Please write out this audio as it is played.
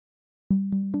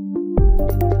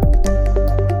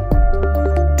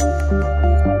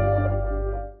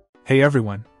Hey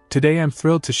everyone, today I'm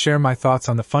thrilled to share my thoughts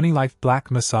on the Funnylife Black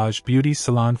Massage Beauty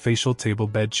Salon Facial Table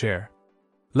Bed Chair.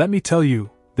 Let me tell you,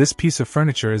 this piece of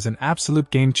furniture is an absolute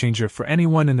game changer for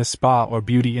anyone in the spa or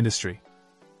beauty industry.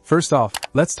 First off,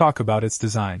 let's talk about its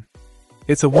design.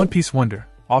 It's a one-piece wonder,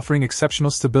 offering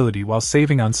exceptional stability while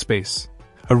saving on space.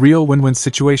 A real win-win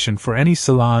situation for any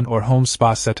salon or home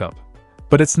spa setup.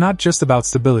 But it's not just about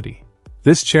stability.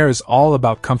 This chair is all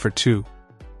about comfort too.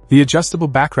 The adjustable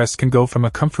backrest can go from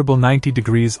a comfortable 90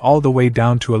 degrees all the way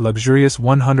down to a luxurious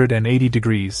 180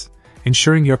 degrees,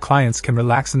 ensuring your clients can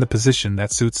relax in the position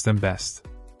that suits them best.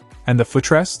 And the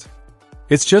footrest?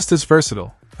 It's just as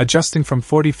versatile, adjusting from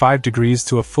 45 degrees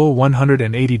to a full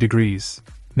 180 degrees.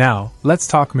 Now, let's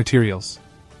talk materials.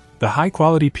 The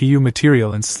high-quality PU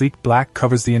material in sleek black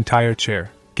covers the entire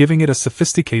chair, giving it a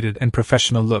sophisticated and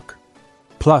professional look.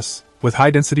 Plus, with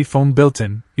high-density foam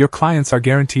built-in, your clients are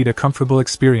guaranteed a comfortable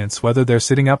experience whether they're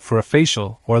sitting up for a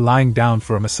facial or lying down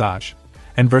for a massage.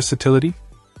 And versatility?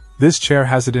 This chair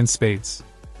has it in spades.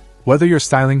 Whether you're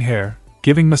styling hair,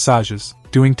 giving massages,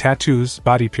 doing tattoos,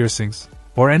 body piercings,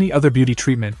 or any other beauty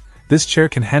treatment, this chair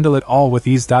can handle it all with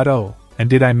ease. Oh, and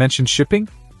did I mention shipping?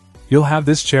 You'll have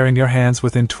this chair in your hands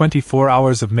within 24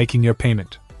 hours of making your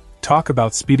payment. Talk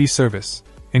about speedy service.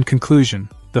 In conclusion,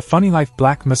 the Funnylife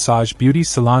Black Massage Beauty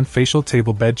Salon Facial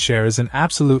Table Bed Chair is an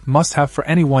absolute must-have for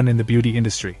anyone in the beauty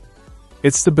industry.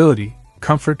 Its stability,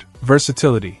 comfort,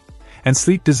 versatility, and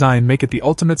sleek design make it the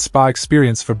ultimate spa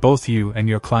experience for both you and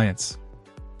your clients.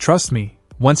 Trust me,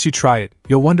 once you try it,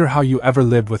 you'll wonder how you ever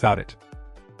lived without it.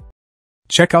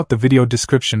 Check out the video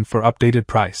description for updated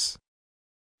price.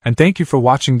 And thank you for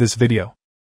watching this video.